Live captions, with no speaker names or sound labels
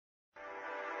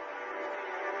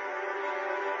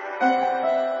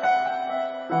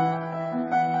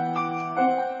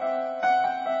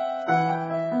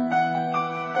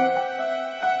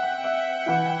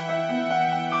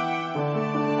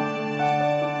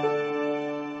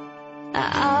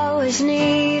always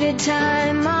needed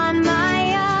time on my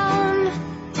own.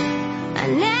 I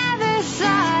never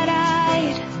thought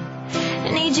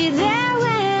I'd need you there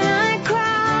when I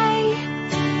cry,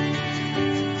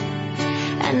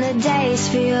 and the days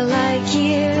feel like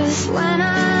years when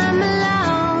I'm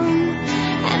alone,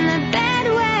 and the bed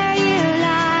where you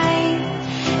lie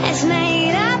is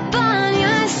made up on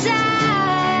your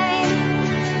side.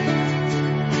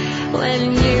 When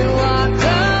you walk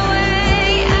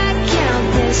away, I count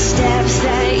the steps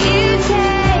that you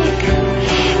take.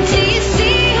 Do you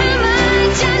see how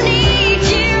much I need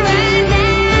you right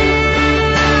now?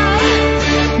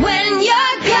 When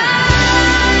you're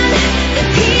gone, the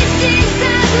pieces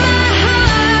of my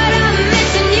heart are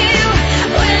missing you.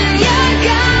 When you're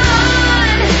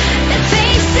gone, the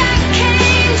face I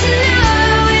came to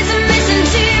know is missing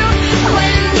too.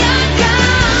 When you're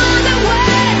gone, the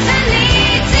words I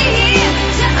need to hear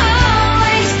to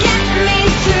always get me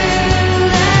through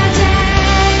the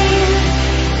day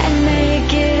and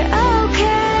make it okay.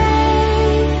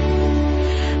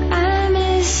 I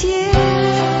miss you.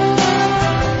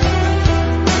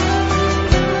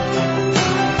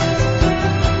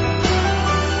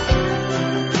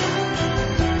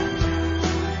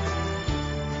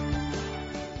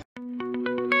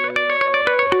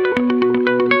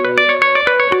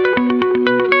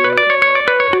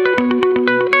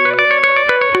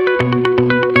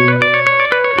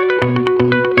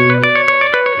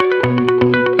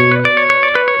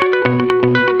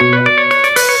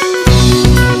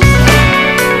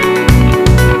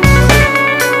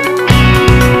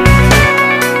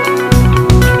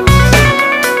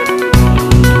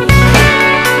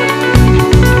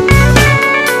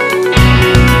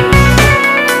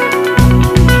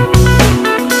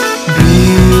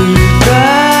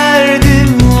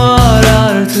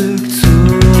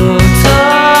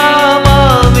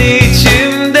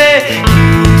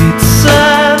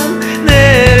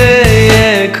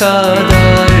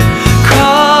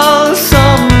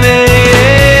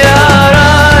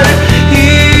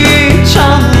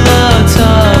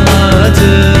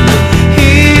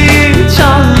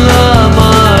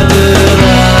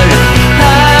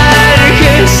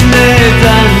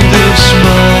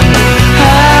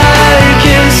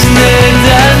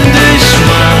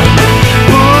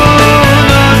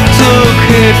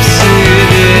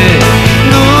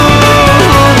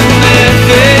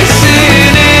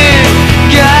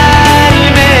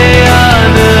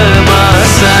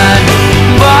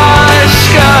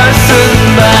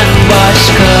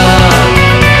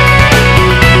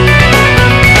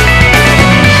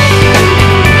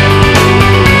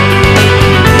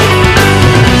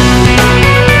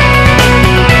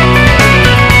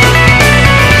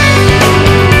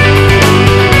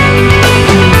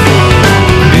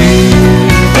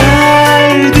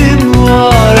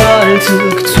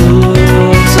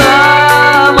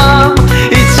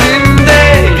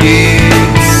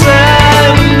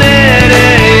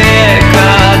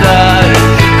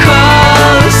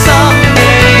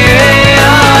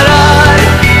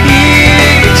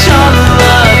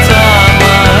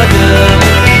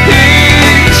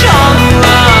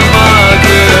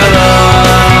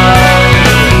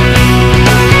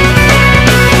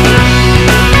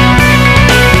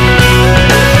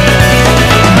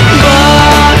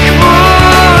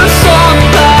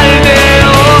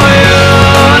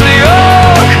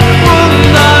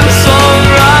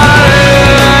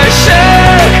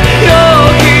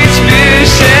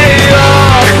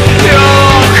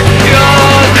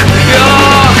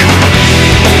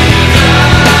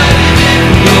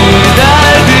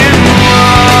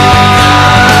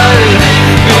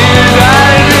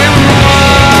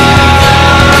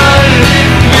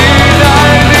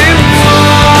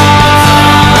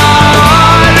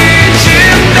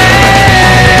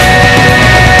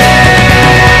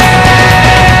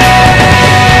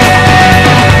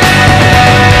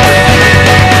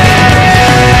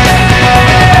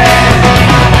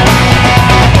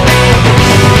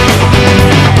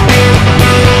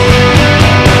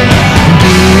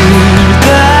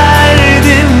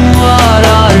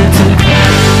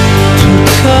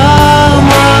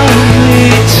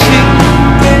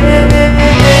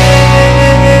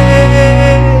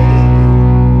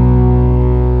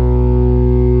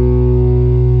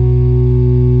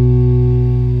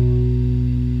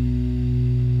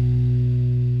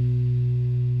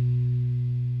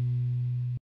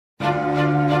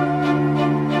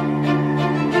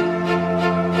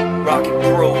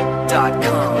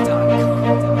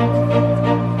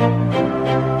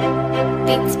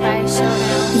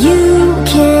 You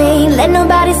can't let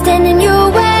nobody stand in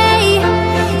your way.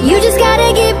 You just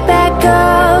gotta get back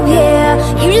up, yeah.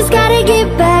 You just gotta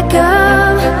get back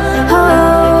up.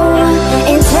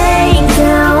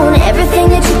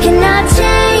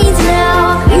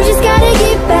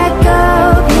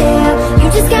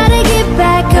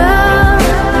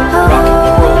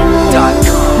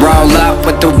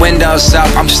 windows up,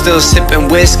 I'm still sipping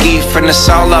whiskey from the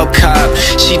solo cup.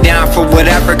 She down for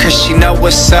whatever, cause she know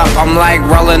what's up. I'm like,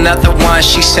 roll another one,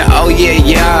 she said, oh yeah,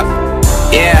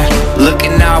 yeah,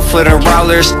 looking out for the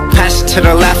rollers. Pass it to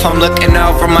the left, I'm looking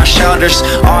over my shoulders.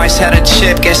 Always had a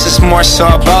chip, guess it's more so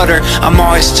about her. I'm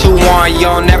always too on,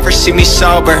 you'll never see me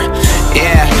sober.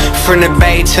 Yeah, from the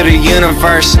bay to the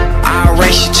universe, I'll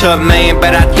race you to a million,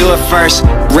 but I do it first.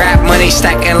 Rap money,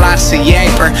 stacking lots of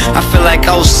yaper. I feel like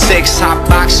 06, hot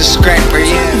box of scraper,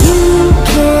 yeah. You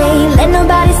can't let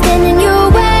nobody stand in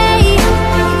your way.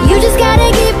 You just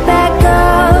gotta get back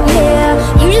up, yeah.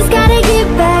 You just gotta get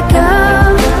back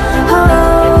up,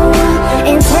 oh,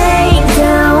 and take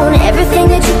down everything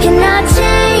that you cannot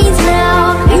change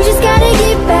now. You just gotta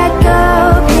get back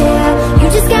up, yeah. You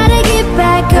just gotta get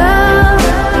back up,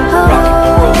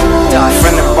 oh.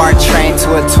 From the BART train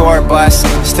to a tour bus,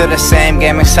 still the same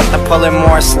game except I'm pulling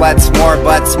more sluts, more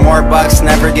butts, more bucks,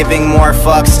 never giving more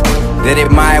fucks. Did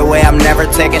it my way, I'm never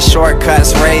taking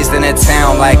shortcuts. Raised in a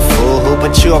town like, fool, who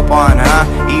put you up on, huh?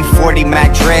 E40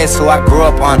 Mac Dre's who I grew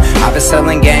up on. I've been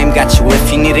selling game, got you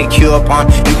if you need a cue up on.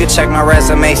 You can check my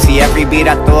resume, see every beat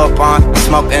I threw up on.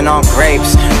 Smoking on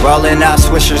grapes, rolling out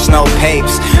swishers, no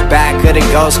papes. Back of the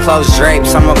ghost, closed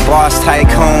drapes, I'm a boss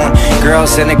tycoon.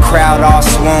 Girls in the crowd all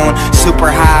swoon.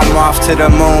 Super high, I'm off to the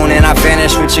moon. And I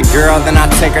vanish with your girl, then I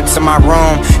take her to my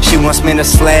room. She wants me to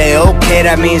slay, okay,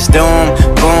 that means doom,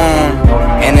 boom.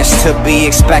 And it's to be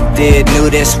expected. Knew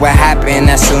this would happen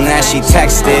as soon as she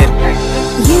texted.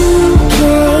 You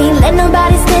can't let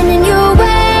nobody stand in your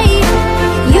way.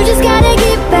 You just gotta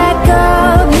get back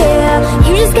up, yeah.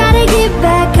 You just gotta